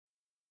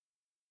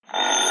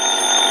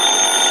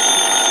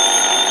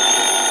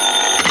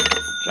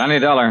Johnny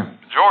Dollar.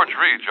 George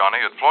Reed, Johnny,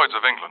 at Floyd's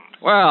of England.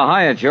 Well,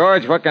 hiya,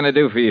 George. What can I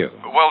do for you?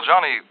 Well,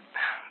 Johnny,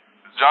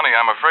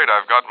 I'm afraid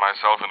I've got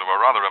myself into a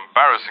rather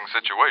embarrassing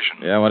situation.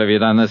 Yeah, what have you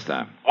done this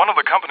time? One of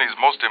the company's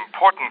most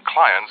important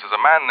clients is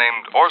a man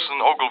named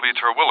Orson Ogilvy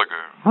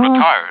Terwilliger,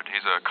 retired.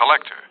 He's a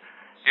collector.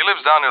 He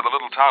lives down near the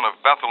little town of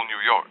Bethel,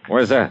 New York.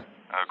 Where's that?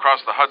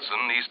 Across the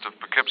Hudson, east of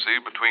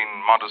Poughkeepsie, between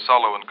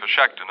Monticello and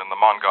Coshecton in the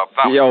Mongop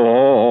Valley. Yo,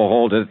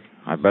 hold it.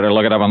 I better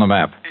look it up on the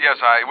map.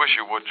 Yes, I wish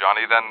you would,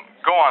 Johnny. Then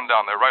go on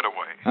down there right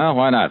away. Oh,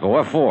 why not? But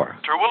what for?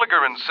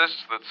 Terwilliger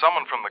insists that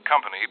someone from the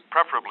company,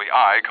 preferably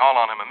I, call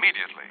on him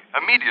immediately.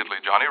 Immediately,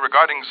 Johnny,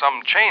 regarding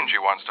some change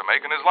he wants to make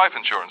in his life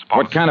insurance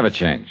policy. What kind of a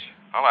change?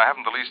 Well, I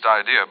haven't the least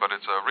idea, but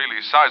it's a really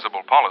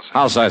sizable policy.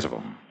 How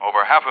sizable?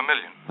 Over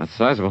 $500,000. That's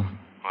sizable.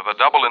 With a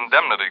double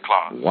indemnity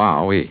clause.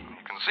 Wowee.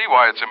 You can see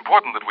why it's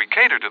important that we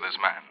cater to this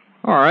man.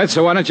 All right,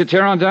 so why don't you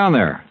tear on down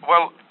there?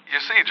 Well,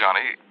 you see,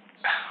 Johnny,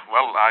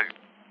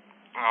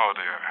 oh,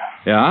 dear.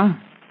 Yeah?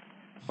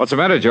 What's the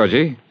matter,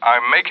 Georgie?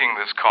 I'm making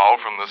this call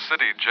from the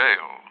city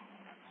jail.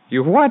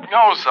 You what?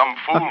 No, some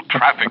fool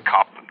traffic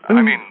cop.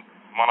 I mean,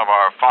 one of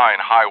our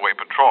fine highway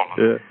patrolmen.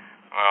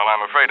 Well,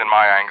 I'm afraid in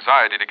my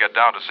anxiety to get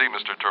down to see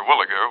Mr.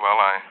 Terwilliger, well,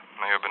 I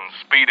may have been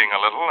speeding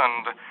a little,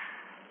 and,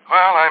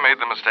 well, I made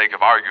the mistake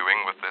of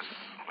arguing with this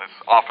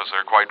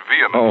officer quite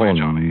vehemently,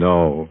 Johnny.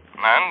 No.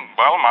 And,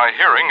 well, my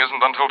hearing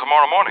isn't until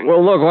tomorrow morning.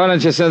 Well, look, why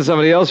don't you send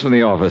somebody else from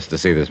the office to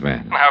see this man?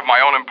 And have my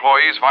own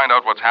employees find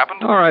out what's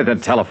happened? All right, then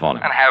telephone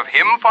him. And have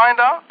him find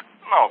out?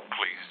 No,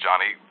 please,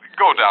 Johnny.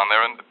 Go down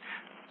there and...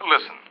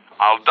 Listen,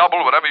 I'll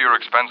double whatever your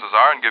expenses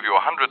are and give you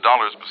 $100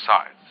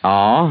 besides.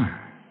 Oh?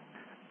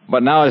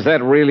 But now is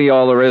that really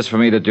all there is for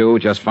me to do?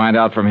 Just find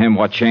out from him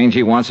what change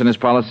he wants in his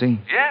policy?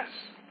 Yes.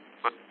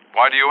 But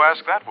why do you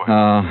ask that way?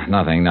 Oh,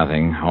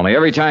 nothing. Only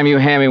every time you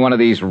hand me one of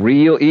these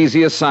real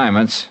easy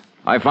assignments,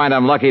 I find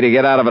I'm lucky to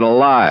get out of it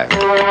alive.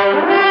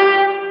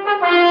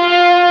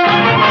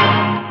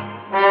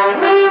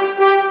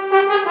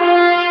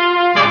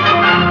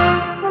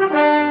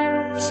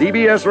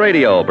 CBS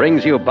Radio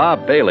brings you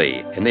Bob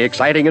Bailey in the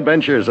exciting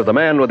adventures of the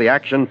man with the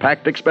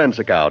action-packed expense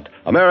account,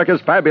 America's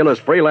fabulous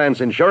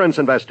freelance insurance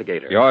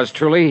investigator. Yours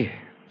truly,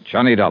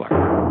 Johnny Dollar.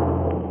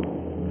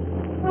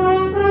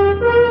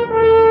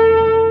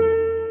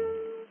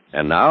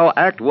 And now,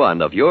 Act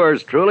One of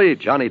yours truly,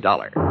 Johnny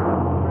Dollar.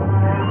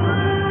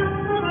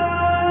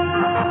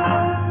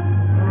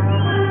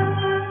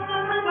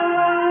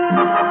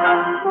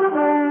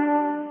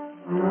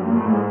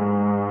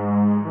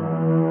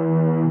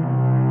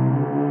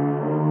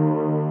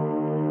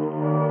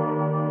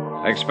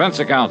 Expense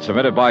account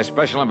submitted by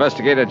Special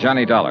Investigator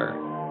Johnny Dollar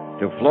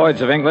to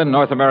Floyd's of England,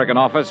 North American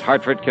Office,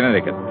 Hartford,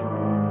 Connecticut.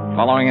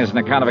 Following is an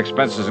account of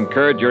expenses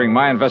incurred during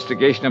my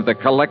investigation of the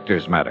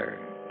collector's matter.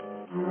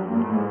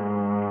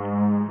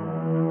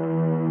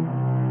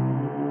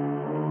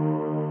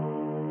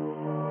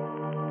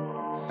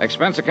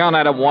 Expense account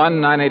item 1,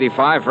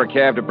 $9.85 for a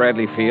cab to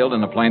Bradley Field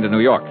and a plane to New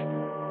York.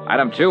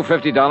 Item 2,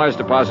 $50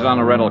 deposit on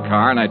a rental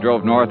car, and I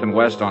drove north and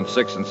west on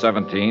 6 and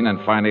 17 and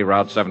finally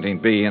Route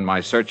 17B in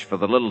my search for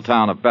the little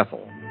town of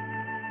Bethel.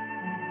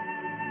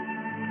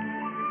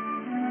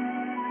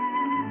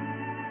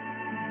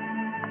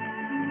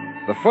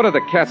 The foot of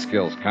the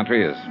Catskills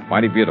country is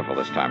mighty beautiful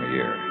this time of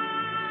year.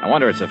 I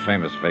wonder it's a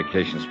famous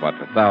vacation spot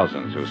for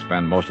thousands who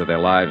spend most of their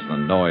lives in the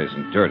noise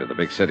and dirt of the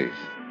big cities.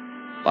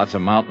 Lots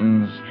of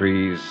mountains,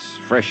 trees,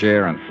 fresh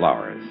air, and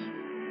flowers.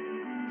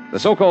 The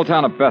so-called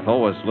town of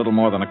Bethel was little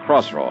more than a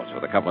crossroads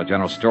with a couple of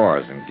general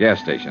stores and gas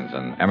stations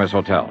and Emma's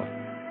Hotel.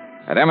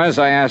 At Emma's,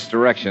 I asked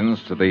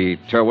directions to the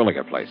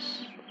Terwilliger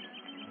place.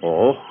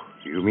 Oh,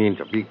 you mean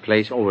the big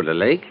place over the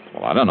lake?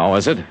 Well, I don't know,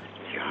 is it?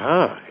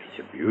 Yeah, it's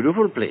a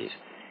beautiful place.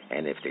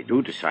 And if they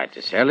do decide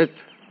to sell it,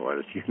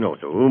 well, you know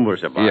the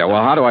rumors about it. Yeah,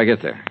 well, how do I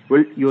get there?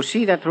 Well, you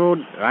see that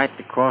road right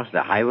across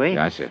the highway?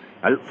 Yeah, I see it.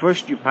 Well,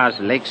 first you pass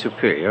Lake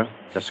Superior,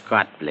 the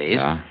Scott place.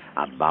 Yeah.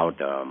 About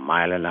a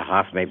mile and a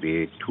half,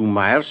 maybe 2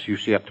 miles. You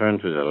see a turn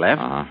to the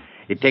left. Uh-huh.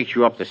 It takes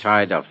you up the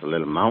side of the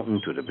little mountain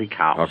to the big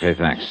house. Okay,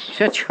 thanks.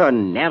 Such a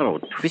narrow,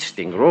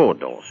 twisting road,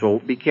 though, so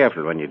be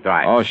careful when you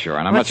drive. Oh, sure,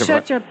 and I'm but not sure...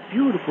 such a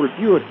beautiful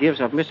view it gives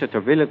of Mr.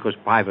 Terwilliger's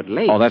private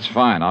lake. Oh, that's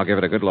fine. I'll give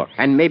it a good look.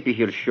 And maybe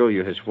he'll show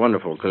you his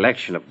wonderful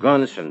collection of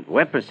guns and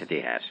weapons that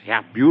he has.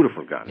 Yeah,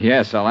 beautiful guns.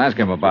 Yes, I'll ask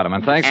him about them,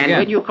 and thanks again. And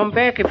when you come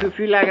back, if you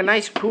feel like a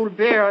nice cool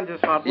beer on this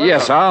hot weather...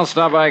 Yes, I'll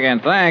stop by again.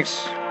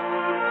 Thanks.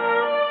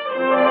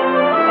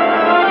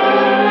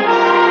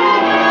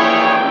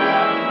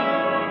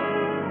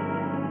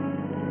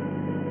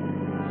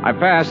 I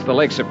passed the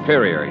Lake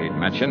Superior he'd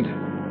mentioned.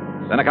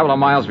 Then a couple of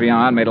miles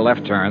beyond, made a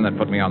left turn that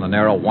put me on the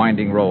narrow,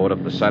 winding road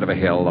up the side of a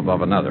hill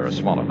above another, a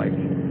smaller lake.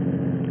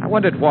 I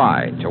wondered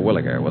why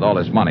Terwilliger, with all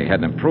his money,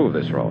 hadn't improved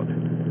this road,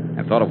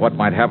 and thought of what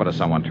might happen to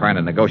someone trying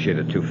to negotiate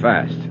it too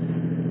fast.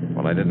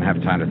 Well, I didn't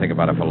have time to think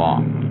about it for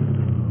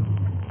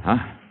long. Huh?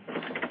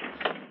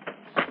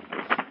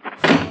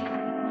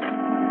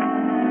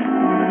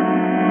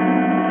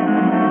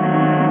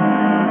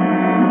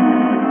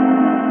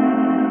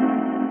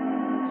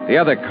 The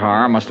other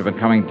car must have been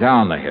coming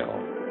down the hill.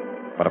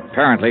 but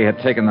apparently had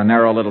taken the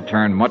narrow little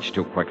turn much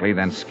too quickly,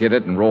 then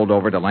skidded and rolled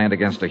over to land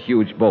against a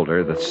huge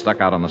boulder that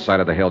stuck out on the side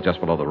of the hill just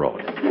below the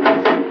road.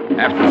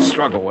 After a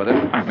struggle with it,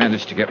 I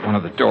managed to get one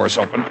of the doors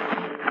open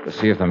to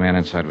see if the man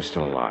inside was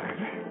still alive.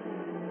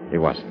 He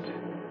wasn't,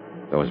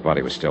 though his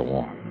body was still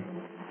warm.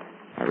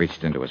 I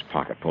reached into his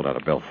pocket, pulled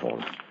out a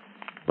billfold,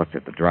 looked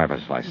at the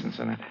driver's license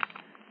in it.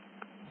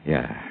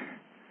 Yeah.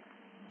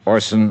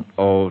 Orson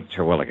O.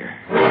 Terwilliger.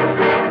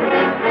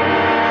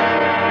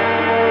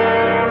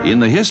 In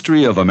the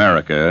history of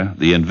America,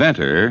 the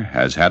inventor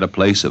has had a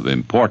place of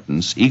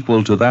importance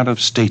equal to that of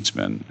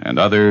statesmen and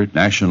other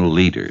national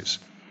leaders.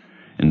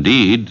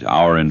 Indeed,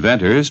 our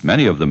inventors,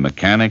 many of them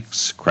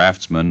mechanics,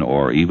 craftsmen,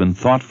 or even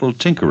thoughtful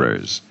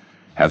tinkerers,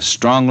 have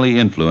strongly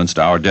influenced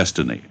our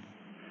destiny.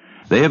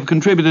 They have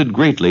contributed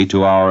greatly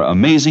to our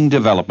amazing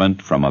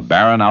development from a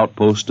barren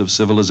outpost of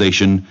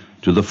civilization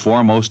to the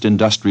foremost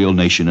industrial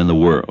nation in the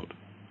world.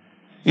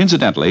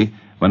 Incidentally,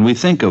 when we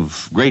think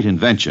of great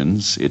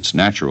inventions, it's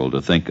natural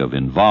to think of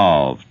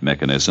involved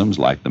mechanisms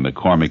like the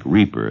McCormick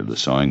Reaper, the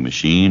sewing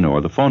machine, or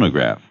the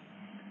phonograph.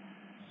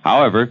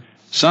 However,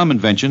 some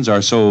inventions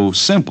are so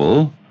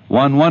simple,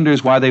 one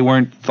wonders why they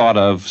weren't thought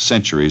of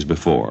centuries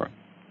before.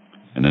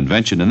 An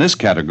invention in this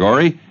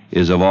category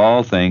is, of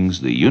all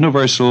things, the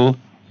universal,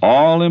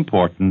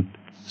 all-important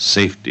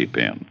safety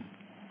pin.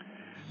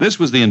 This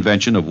was the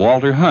invention of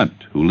Walter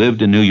Hunt, who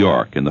lived in New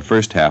York in the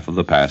first half of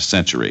the past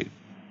century.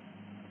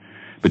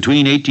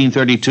 Between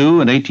 1832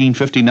 and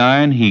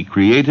 1859, he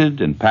created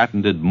and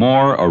patented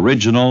more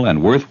original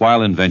and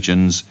worthwhile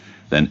inventions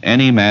than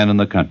any man in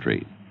the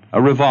country.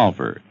 A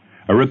revolver,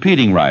 a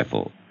repeating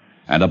rifle,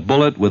 and a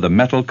bullet with a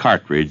metal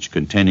cartridge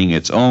containing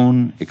its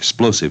own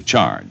explosive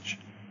charge.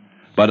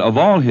 But of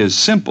all his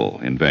simple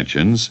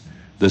inventions,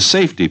 the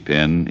safety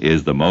pin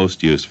is the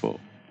most useful.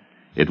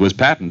 It was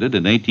patented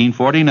in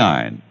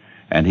 1849,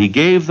 and he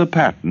gave the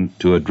patent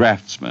to a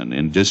draftsman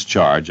in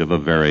discharge of a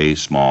very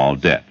small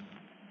debt.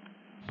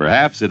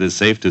 Perhaps it is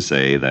safe to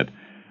say that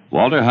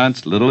Walter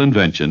Hunt's little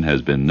invention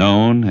has been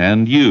known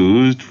and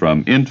used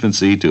from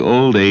infancy to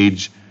old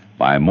age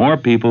by more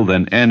people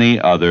than any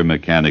other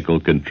mechanical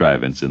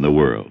contrivance in the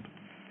world.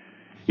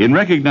 In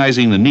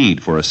recognizing the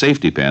need for a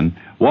safety pin,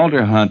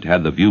 Walter Hunt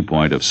had the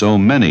viewpoint of so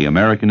many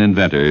American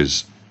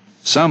inventors.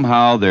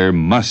 Somehow there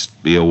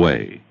must be a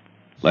way.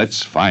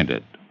 Let's find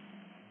it.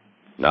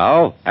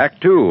 Now,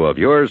 Act Two of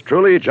yours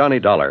truly, Johnny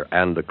Dollar,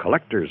 and the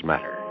Collector's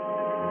Matter.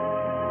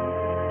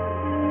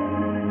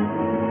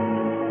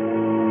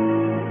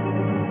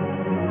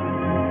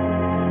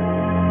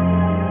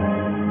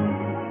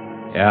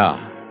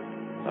 Yeah.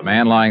 The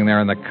man lying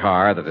there in the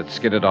car that had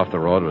skidded off the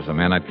road was the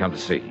man I'd come to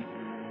see.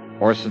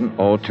 Orson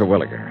O.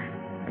 Terwilliger.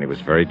 And he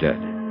was very dead.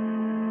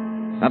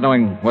 Not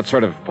knowing what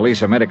sort of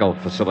police or medical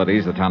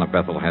facilities the town of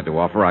Bethel had to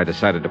offer, I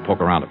decided to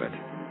poke around a bit.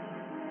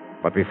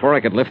 But before I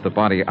could lift the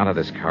body out of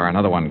this car,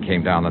 another one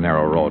came down the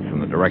narrow road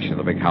from the direction of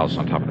the big house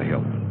on top of the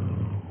hill.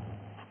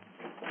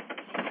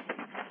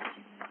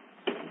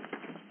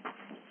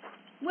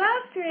 Well,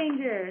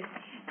 stranger,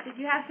 did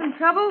you have some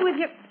trouble with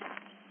your...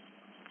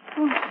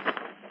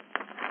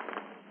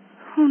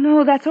 Oh,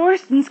 no, that's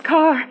Orson's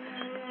car.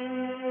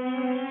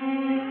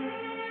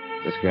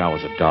 This gal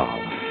was a doll,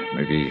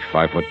 maybe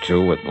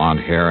 5'2", with blonde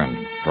hair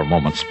and, for a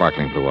moment,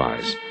 sparkling blue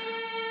eyes.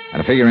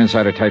 And a figure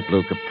inside her tight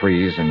blue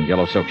capris and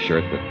yellow silk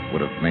shirt that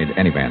would have made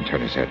any man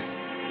turn his head.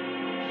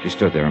 She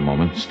stood there a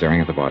moment, staring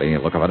at the body, a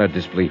look of utter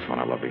disbelief on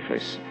her lovely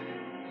face.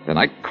 Then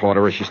I caught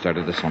her as she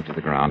started to slump to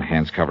the ground,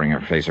 hands covering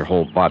her face, her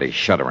whole body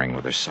shuddering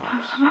with her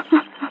sobs.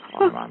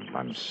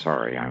 I'm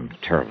sorry. I'm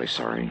terribly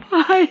sorry.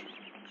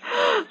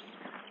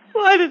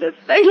 Why did a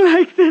thing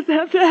like this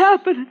have to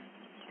happen?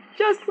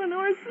 Just when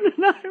Orson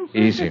and I were...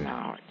 Easy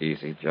now.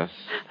 Easy. Just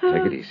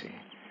take it easy.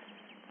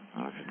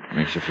 If it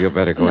makes you feel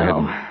better, go ahead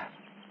and...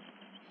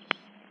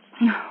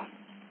 No.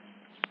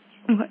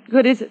 What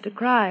good is it to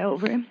cry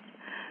over him?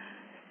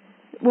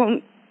 It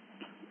won't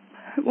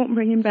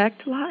bring him back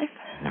to life.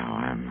 No,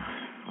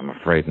 I'm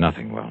afraid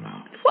nothing will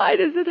now. Why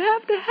does it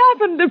have to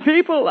happen to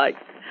people like...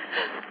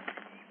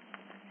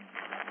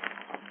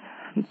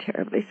 I'm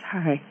terribly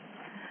sorry.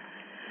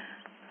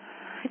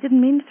 I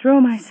didn't mean to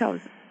throw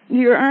myself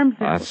into your arms.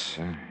 That's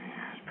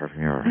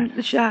perfectly all right.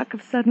 The shock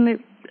of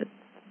suddenly...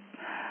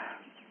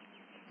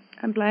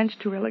 I'm Blanche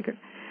Terwilliger,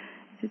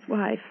 his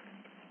wife.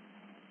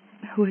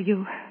 Who are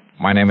you?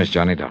 My name is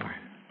Johnny Dollar.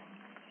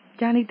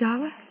 Johnny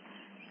Dollar?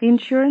 The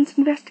insurance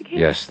investigator?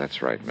 Yes,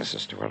 that's right,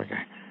 Mrs.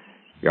 Terwilliger.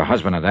 Your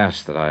husband had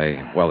asked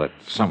that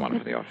someone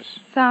for the office.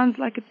 Sounds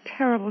like a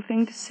terrible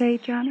thing to say,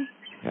 Johnny.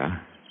 Yeah?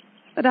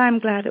 But I'm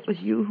glad it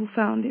was you who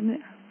found him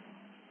there.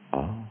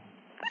 Oh?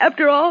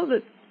 After all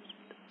the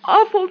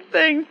awful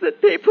things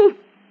that people...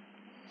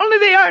 Only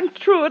they aren't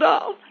true at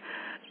all.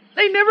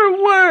 They never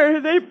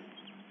were.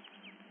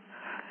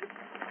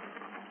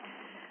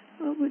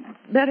 Well,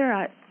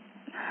 I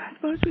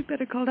suppose we'd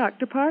better call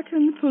Dr. Parker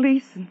and the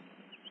police and...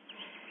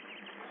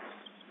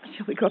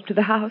 Shall we go up to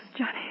the house,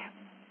 Johnny?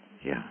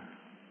 Yeah.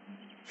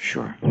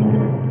 Sure.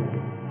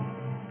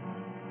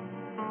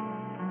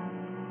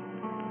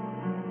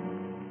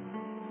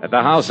 At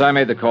the house, I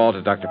made the call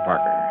to Dr.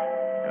 Parker.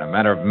 In a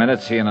matter of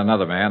minutes, he and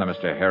another man, a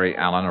Mr. Harry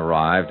Allen,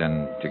 arrived,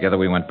 and together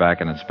we went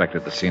back and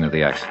inspected the scene of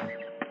the accident.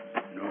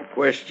 No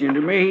question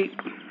to me.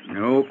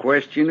 No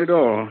question at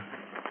all.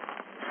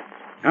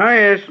 Ah,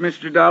 yes,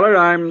 Mr. Dollar,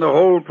 I'm the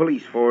whole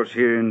police force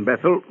here in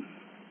Bethel.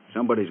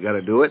 Somebody's got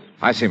to do it.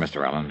 I see,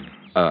 Mr. Allen.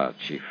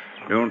 Chief.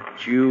 Don't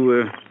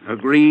you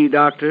agree,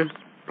 Doctor?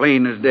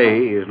 Plain as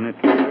day, isn't it?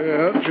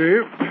 Yeah,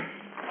 Chief.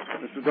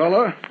 Mr.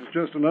 Dollar, it's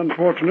just an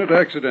unfortunate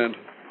accident.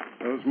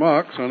 Those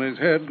marks on his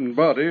head and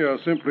body are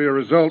simply a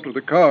result of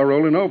the car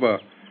rolling over.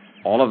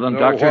 All of them,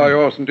 Doctor? Why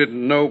Orson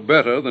didn't know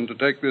better than to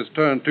take this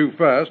turn too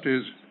fast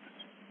is...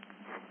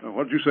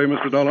 what did you say,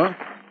 Mr. Dollar?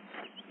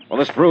 Well,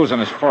 this bruise on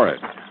his forehead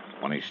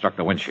when he struck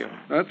the windshield.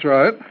 That's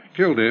right.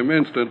 Killed him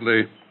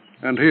instantly.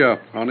 And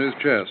here, on his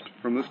chest,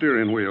 from the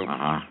steering wheel.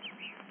 Uh-huh.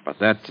 But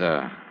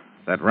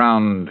that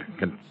round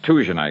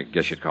contusion, I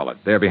guess you'd call it,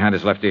 there behind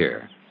his left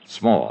ear.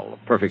 Small,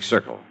 a perfect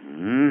circle.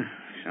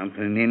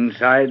 Something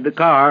inside the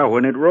car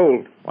when it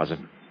rolled. Was it?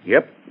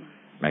 Yep.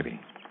 Maybe.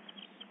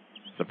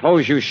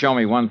 Suppose you show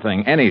me one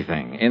thing,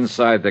 anything,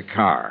 inside the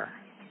car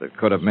that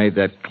could have made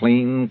that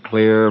clean,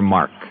 clear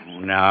mark.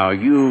 Now,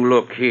 you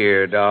look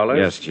here, Dollar.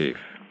 Yes, Chief.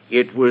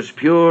 It was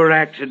pure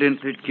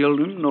accident that killed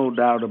him, no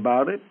doubt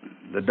about it.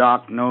 The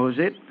doc knows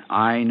it,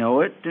 I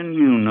know it, and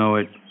you know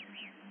it.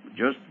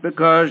 Just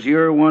because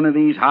you're one of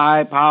these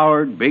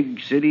high-powered,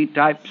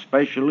 big-city-type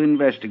special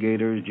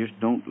investigators, just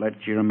don't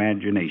let your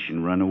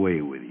imagination run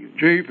away with you.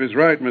 Chief is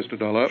right, Mr.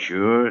 Dollar.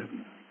 Sure.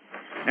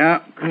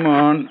 Now, come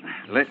on.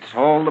 Let's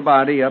haul the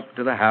body up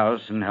to the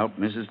house and help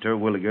Mrs.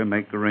 Terwilliger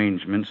make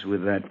arrangements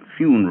with that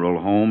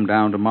funeral home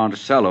down to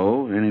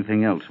Monticello.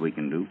 Anything else we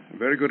can do.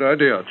 Very good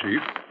idea,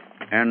 Chief.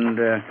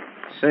 And,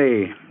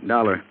 say,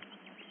 Dollar,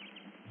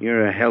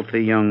 you're a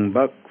healthy young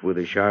buck with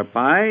a sharp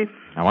eye.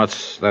 Now,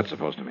 what's that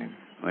supposed to mean?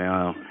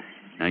 Well,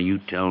 now you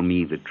tell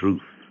me the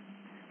truth.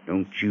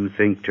 Don't you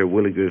think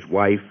Terwilliger's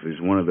wife is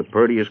one of the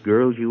prettiest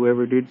girls you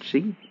ever did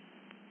see?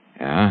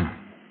 Yeah,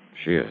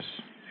 she is.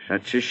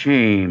 Such a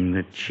shame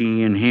that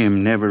she and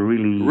him never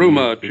really...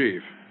 Rumor,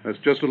 Chief. That's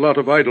just a lot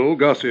of idle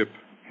gossip.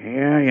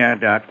 Yeah,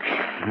 Doc.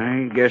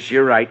 I guess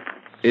you're right.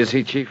 Is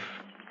he, Chief?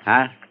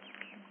 Huh?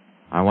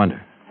 I wonder.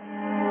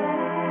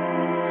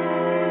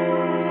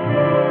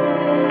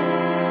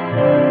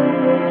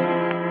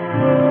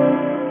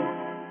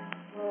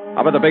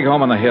 Up at the big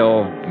home on the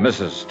hill,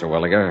 Mrs.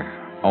 Terwilliger,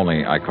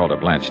 only I called her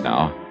Blanche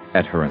now,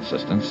 at her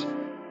insistence,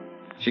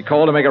 she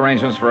called to make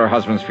arrangements for her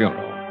husband's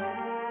funeral.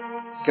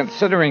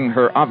 Considering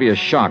her obvious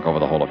shock over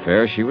the whole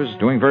affair, she was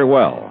doing very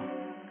well.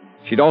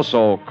 She'd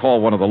also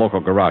called one of the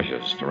local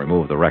garages to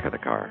remove the wreck of the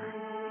car.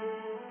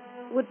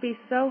 It would be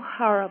so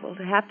horrible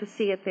to have to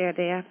see it there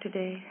day after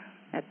day.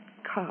 That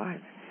car,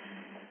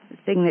 the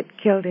thing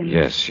that killed him.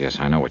 Yes,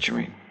 I know what you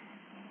mean.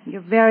 You're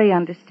very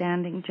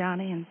understanding,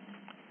 Johnny, and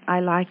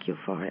I like you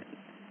for it.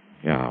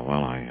 Yeah,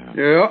 well,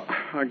 Yeah,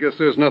 I guess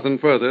there's nothing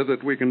further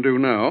that we can do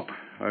now.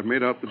 I've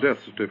made out the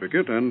death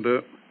certificate and,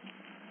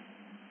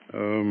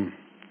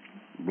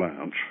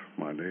 Blanche,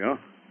 my dear.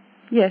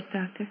 Yes,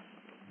 Doctor.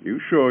 You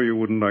sure you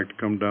wouldn't like to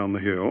come down the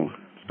hill,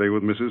 stay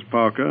with Mrs.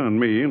 Parker and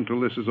me until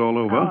this is all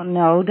over? Oh,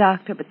 no,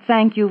 Doctor, but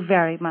thank you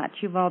very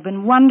much. You've all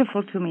been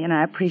wonderful to me, and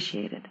I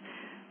appreciate it.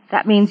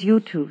 That means you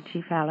too,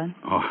 Chief Allen.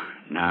 Oh,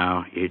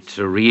 now, it's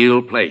a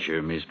real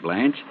pleasure, Miss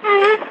Blanche.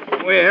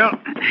 Well...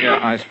 Yeah,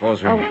 I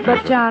suppose we... Oh,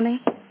 but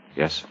Johnny?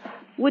 Yes?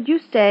 Would you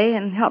stay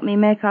and help me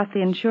make out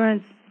the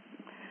insurance?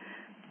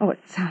 Oh, it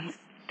sounds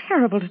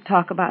terrible to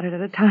talk about it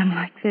at a time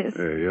like this.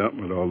 Yeah,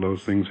 but all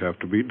those things have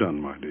to be done,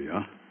 my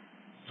dear.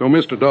 So,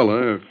 Mr.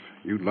 Dollar, if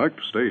you'd like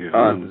to stay here...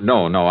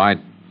 No,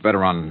 I'd better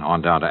run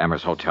on down to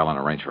Emmer's Hotel and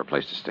arrange for a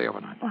place to stay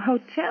overnight. A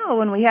hotel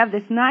when we have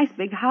this nice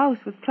big house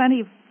with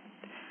plenty of...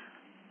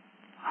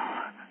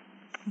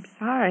 I'm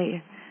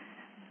sorry.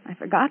 I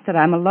forgot that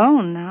I'm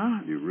alone now.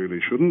 You really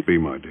shouldn't be,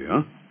 my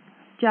dear.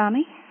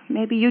 Johnny,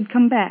 maybe you'd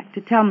come back to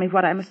tell me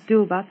what I must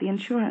do about the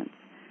insurance.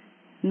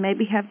 And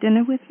maybe have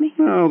dinner with me?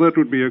 Well, that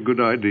would be a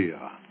good idea.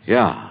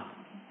 Yeah,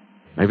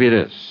 maybe it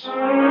is.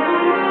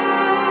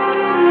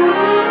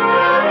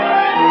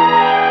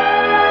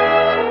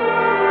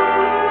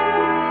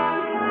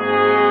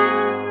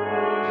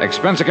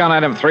 Expense account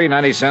item 3,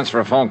 90 cents for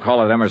a phone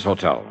call at Emmer's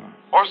Hotel.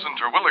 Orson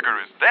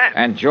Terwilliger is dead.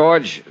 And,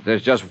 George,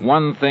 there's just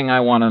one thing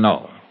I want to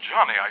know.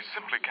 Johnny, I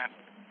simply can't...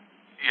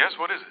 Yes,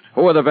 what is it?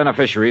 Who are the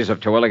beneficiaries of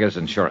Terwilliger's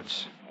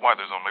insurance? Why,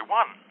 there's only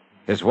one.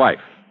 His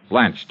wife,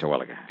 Blanche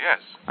Terwilliger. Yes.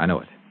 I knew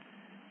it.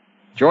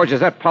 George, is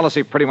that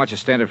policy pretty much a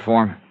standard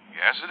form?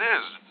 Yes, it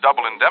is.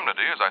 Double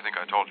indemnity, as I think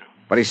I told you.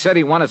 But he said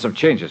he wanted some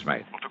changes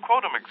made. Well, to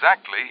quote him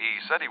exactly,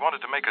 he said he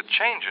wanted to make a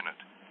change in it.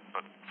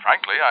 But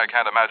frankly, I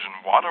can't imagine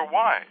what or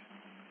why.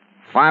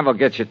 5 will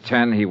get you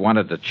 10. He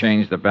wanted to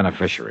change the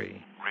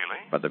beneficiary. Really?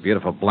 But the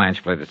beautiful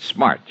Blanche played it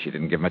smart. She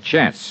didn't give him a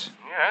chance.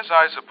 Yes,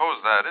 I suppose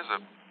that is a...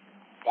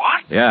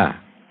 What? Yeah.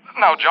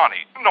 Now, Johnny,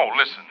 no,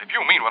 listen. If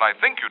you mean what I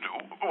think you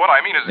do, what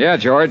I mean is... Yeah,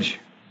 George.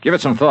 Give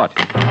it some thought.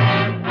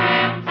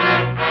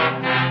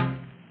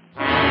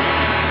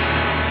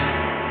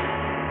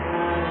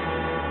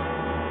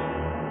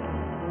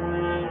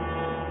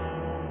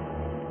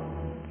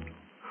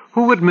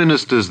 Who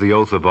administers the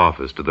oath of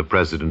office to the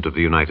President of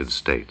the United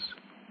States?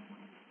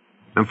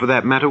 And for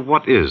that matter,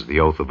 what is the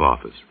oath of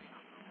office?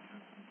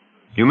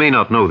 You may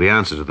not know the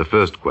answer to the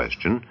first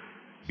question.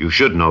 You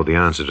should know the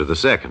answer to the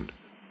second.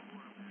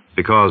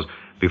 Because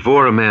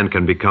before a man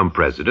can become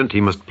president, he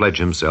must pledge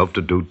himself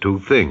to do two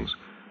things.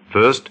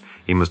 First,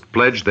 he must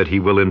pledge that he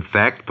will in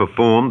fact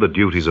perform the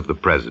duties of the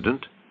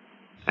president,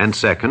 and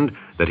second,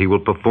 that he will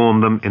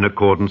perform them in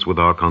accordance with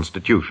our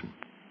Constitution.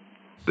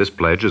 This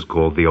pledge is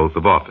called the oath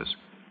of office.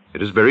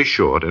 It is very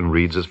short and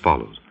reads as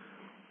follows.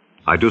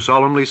 I do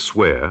solemnly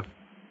swear,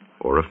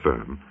 or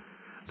affirm,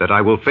 that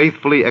I will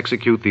faithfully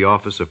execute the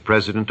office of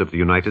President of the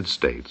United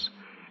States,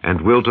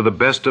 and will, to the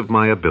best of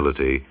my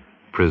ability,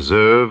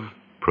 preserve,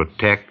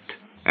 protect,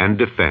 and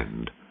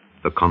defend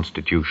the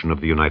Constitution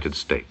of the United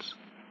States.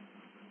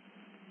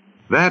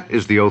 That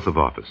is the oath of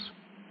office.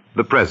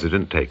 The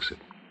President takes it.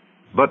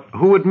 But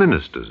who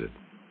administers it?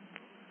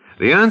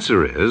 The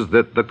answer is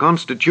that the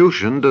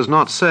Constitution does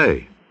not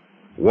say.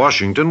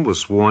 Washington was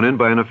sworn in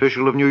by an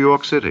official of New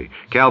York City.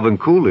 Calvin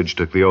Coolidge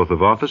took the oath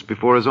of office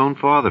before his own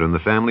father in the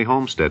family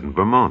homestead in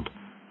Vermont.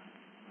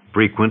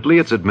 Frequently,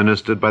 it's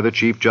administered by the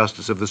Chief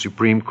Justice of the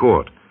Supreme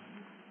Court.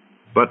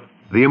 But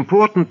the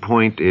important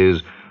point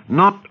is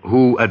not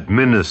who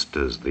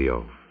administers the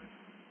oath,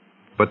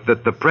 but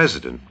that the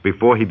President,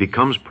 before he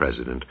becomes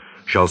President,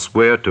 shall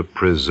swear to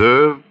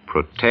preserve,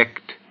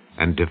 protect,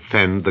 and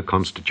defend the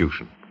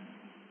Constitution.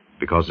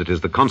 Because it is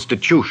the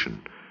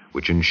Constitution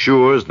which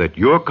ensures that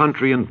your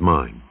country and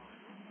mine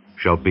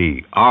shall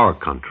be our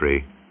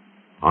country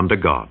under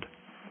God.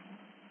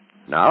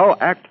 Now,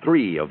 Act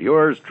 3 of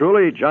yours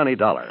truly, Johnny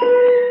Dollar.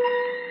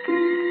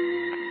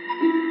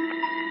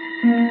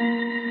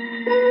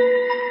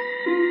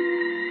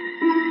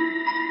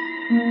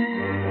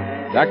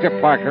 Dr.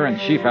 Parker and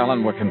Chief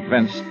Allen were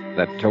convinced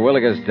that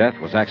Terwilliger's death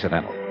was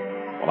accidental.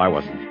 Well, I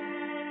wasn't.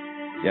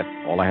 Yet,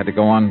 all I had to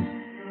go on,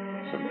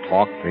 some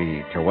talk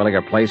the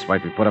Terwilliger place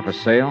might be put up for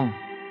sale,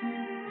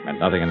 meant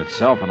nothing in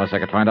itself unless I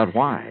could find out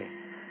why.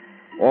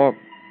 Or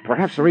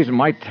perhaps the reason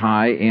might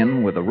tie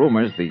in with the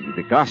rumors,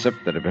 the gossip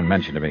that had been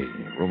mentioned to me.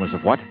 Rumors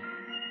of what?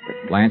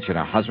 That Blanche and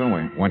her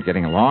husband weren't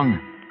getting along?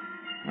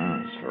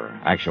 As for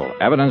actual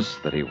evidence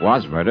that he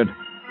was murdered,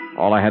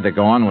 all I had to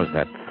go on was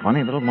that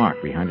funny little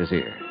mark behind his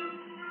ear.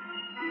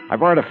 I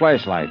borrowed a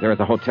flashlight there at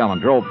the hotel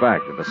and drove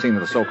back to the scene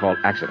of the so-called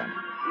accident.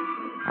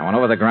 I went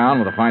over the ground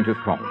with a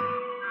fine-tooth comb.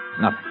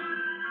 Nothing.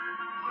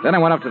 Then I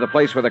went up to the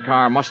place where the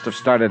car must have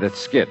started its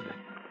skid.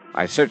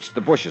 I searched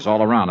the bushes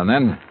all around, and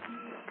then...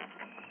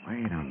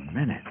 Wait a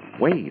minute.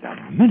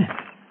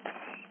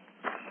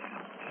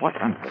 What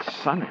under the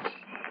sun is...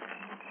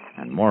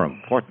 And more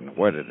important,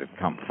 where did it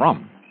come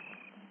from?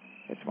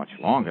 It's much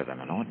longer than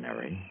an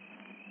ordinary.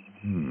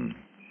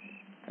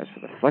 As for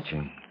the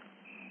fletching...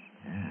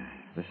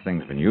 this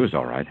thing's been used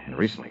all right, and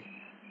recently.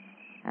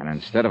 And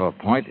instead of a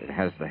point, it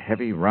has the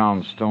heavy,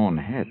 round stone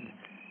head.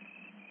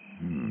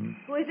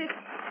 Who is it?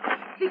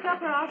 Speak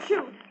up or I'll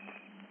shoot.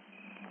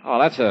 Oh,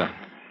 that's a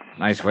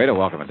nice way to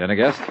welcome a dinner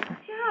guest.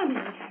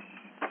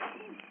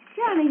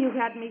 Johnny, you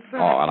had me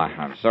frightened. Oh, well,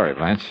 I'm sorry,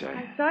 Blanche.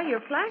 I saw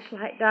your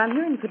flashlight down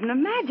here and couldn't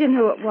imagine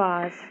who it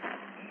was.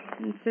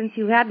 And since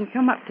you hadn't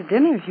come up to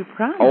dinner as you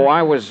promised... Oh,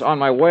 I was on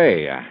my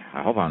way.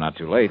 I hope I'm not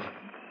too late.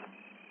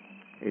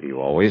 Hey, do you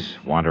always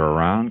wander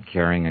around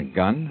carrying a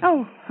gun?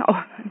 Oh,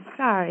 I'm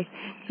sorry.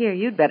 Here,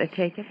 you'd better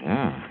take it.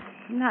 Yeah.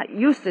 I'm not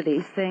used to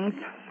these things,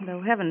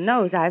 though heaven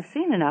knows I've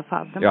seen enough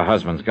of them. Your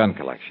husband's gun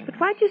collection. But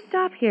why'd you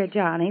stop here,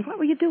 Johnny? What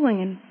were you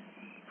doing, and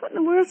what in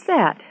the world's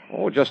that?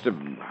 Oh, just a...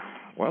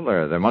 Well,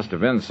 there must have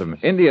been some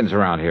Indians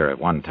around here at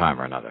one time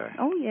or another.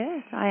 Oh,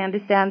 yes. I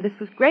understand this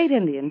was great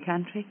Indian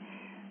country.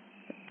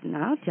 But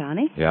now,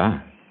 Johnny...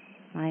 Yeah?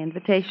 My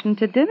invitation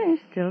to dinner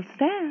still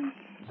stands.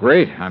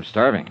 Great. I'm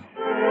starving.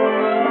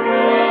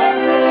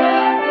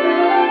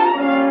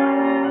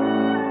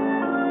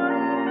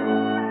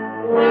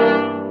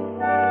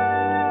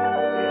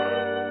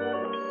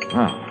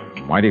 Oh,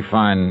 mighty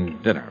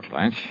fine dinner,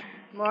 Blanche.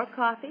 More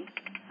coffee?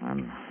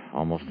 I'm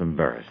almost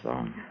embarrassed,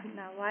 though.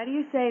 Now, why do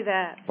you say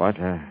that? But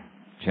a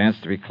chance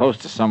to be close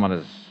to someone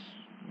is,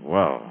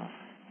 well...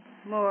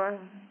 More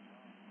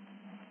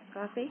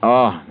coffee?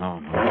 Oh, no,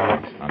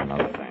 it's not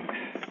another thing.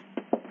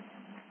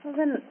 Well,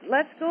 then,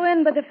 let's go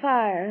in by the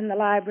fire in the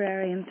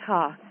library and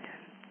talk.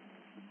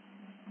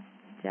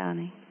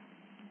 Johnny.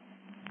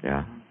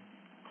 Yeah?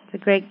 It's a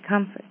great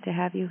comfort to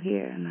have you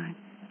here, and I...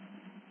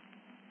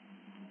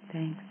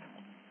 Thanks.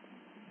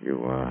 You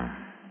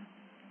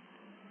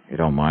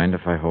don't mind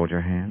if I hold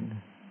your hand?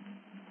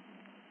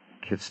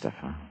 Kid stuff,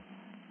 huh?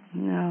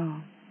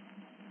 No,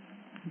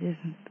 it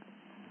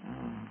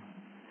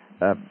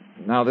isn't.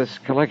 Now, this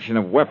collection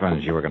of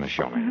weapons you were going to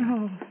show me.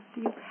 Oh,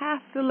 you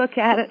have to look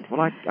at it. Well,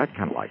 I'd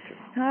kind of like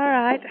to. All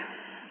right.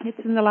 It's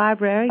in the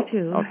library,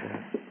 too. Okay.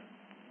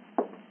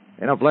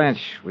 You know,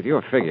 Blanche, with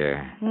your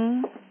figure...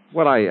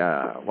 what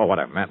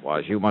I meant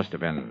was you must have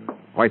been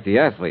quite the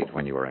athlete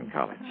when you were in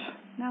college.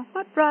 Now,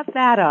 what brought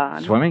that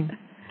on? Swimming?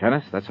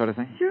 Tennis? That sort of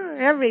thing?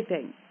 Sure,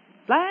 everything.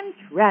 Blanche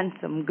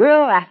Ransom,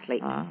 girl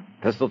athlete.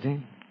 Pistol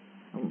team?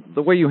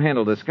 The way you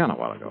handled this gun a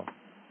while ago.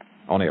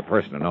 Only a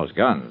person who knows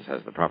guns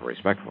has the proper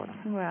respect for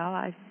them. Well,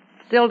 I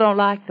still don't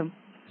like them.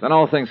 Then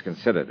all things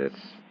considered, it's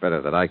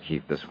better that I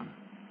keep this one.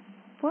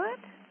 What?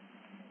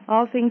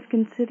 All things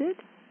considered?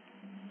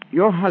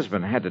 Your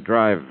husband had to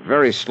drive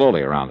very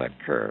slowly around that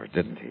curve,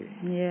 didn't he?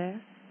 Yes.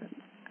 But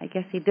I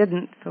guess he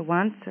didn't for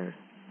once, or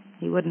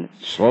he wouldn't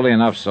have... Slowly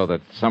enough so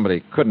that somebody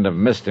couldn't have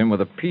missed him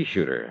with a pea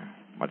shooter,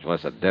 much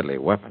less a deadly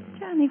weapon.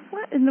 Johnny,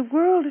 what in the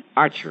world is...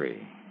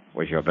 Archery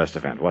was your best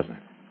event, wasn't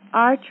it?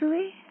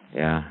 Archery?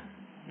 Yeah.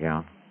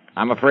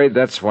 I'm afraid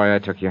that's why I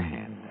took your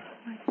hand.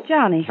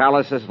 Johnny.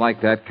 Calluses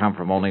like that come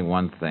from only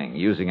one thing,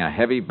 using a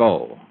heavy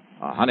bow,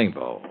 a hunting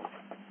bow.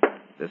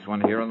 This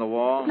one here on the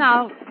wall?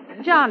 Now,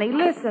 Johnny,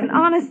 listen,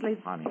 honestly.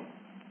 Honey,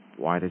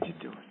 why did you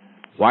do it?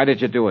 Why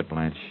did you do it,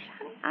 Blanche?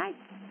 I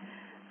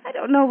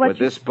don't know what With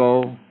this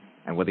bow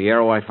and with the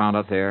arrow I found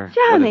out there,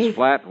 Johnny. with its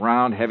flat,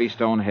 round, heavy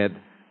stone head,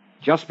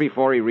 just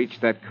before he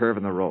reached that curve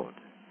in the road.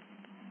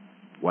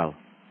 Well?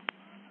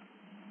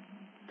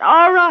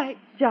 All right,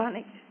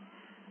 Johnny.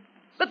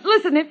 But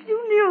listen, if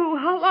you knew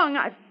how long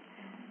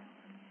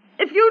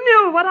if you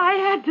knew what I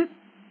had to...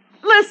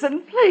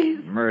 Listen,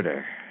 please.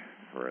 Murder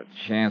for a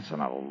chance on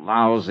a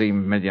lousy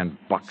 $1 million.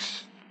 I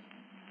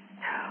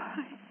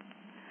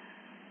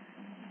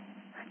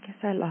guess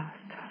I lost,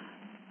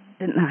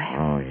 didn't I?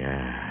 Oh,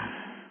 yeah.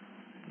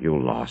 You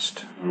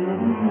lost.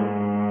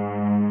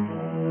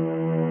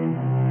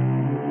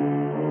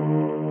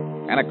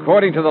 And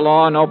according to the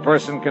law, no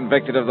person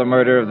convicted of the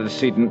murder of the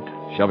decedent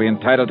shall be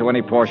entitled to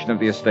any portion of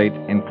the estate,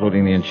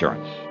 including the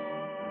insurance.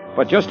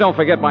 But just don't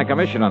forget my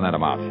commission on that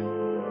amount.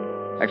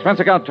 Expense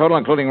account total,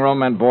 including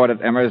room and board at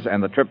Emmers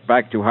and the trip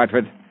back to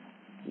Hartford,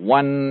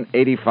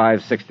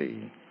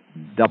 $185.60.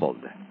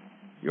 Doubled.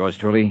 Yours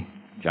truly,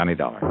 Johnny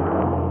Dollar.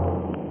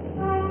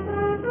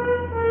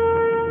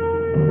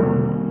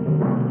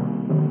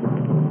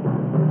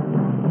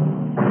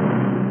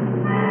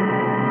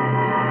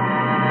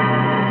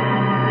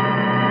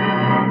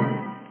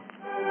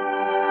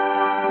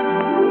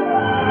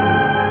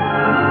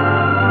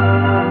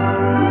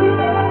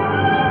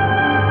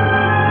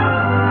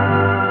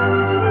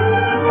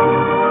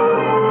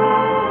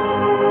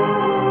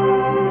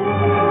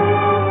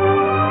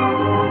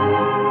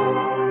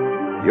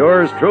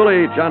 Yours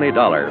truly, Johnny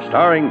Dollar,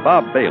 starring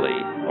Bob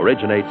Bailey,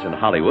 originates in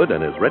Hollywood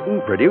and is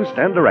written, produced,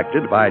 and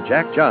directed by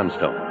Jack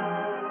Johnstone.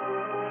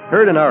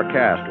 Heard in our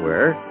cast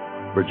were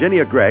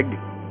Virginia Gregg,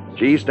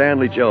 G.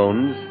 Stanley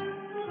Jones,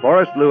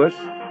 Forrest Lewis,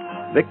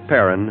 Vic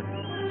Perrin,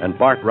 and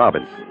Bart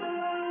Robinson.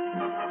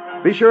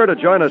 Be sure to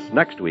join us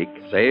next week,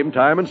 same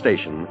time and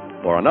station,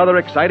 for another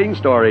exciting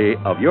story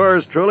of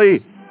yours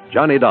truly,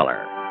 Johnny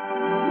Dollar.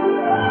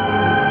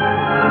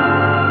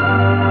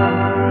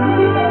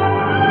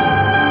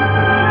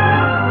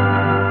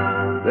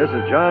 This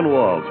is John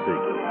Wall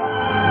speaking.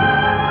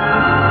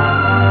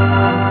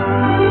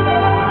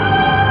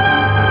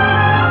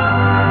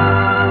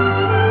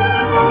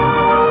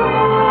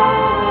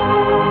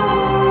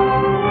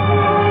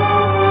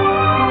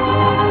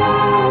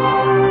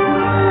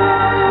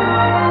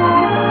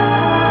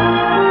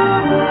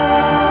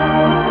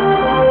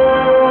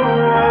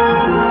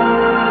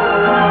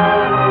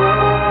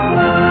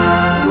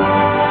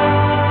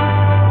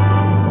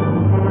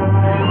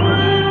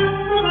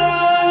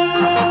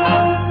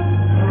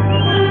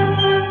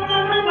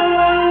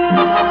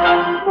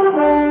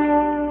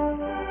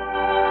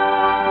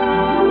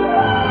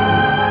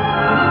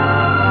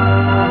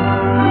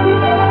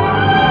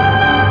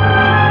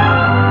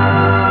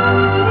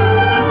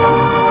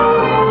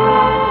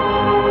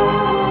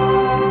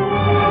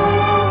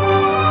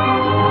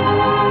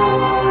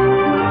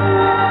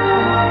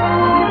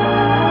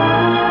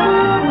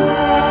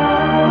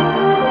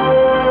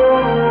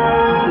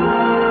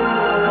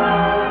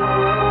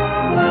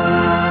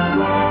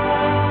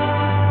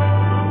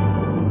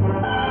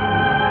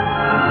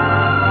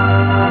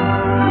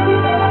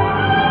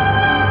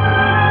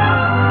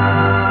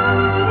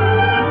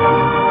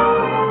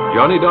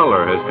 Johnny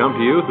Dollar has come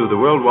to you through the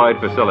worldwide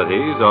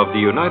facilities of the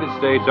United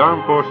States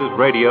Armed Forces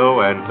Radio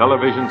and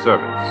Television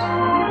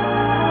Service.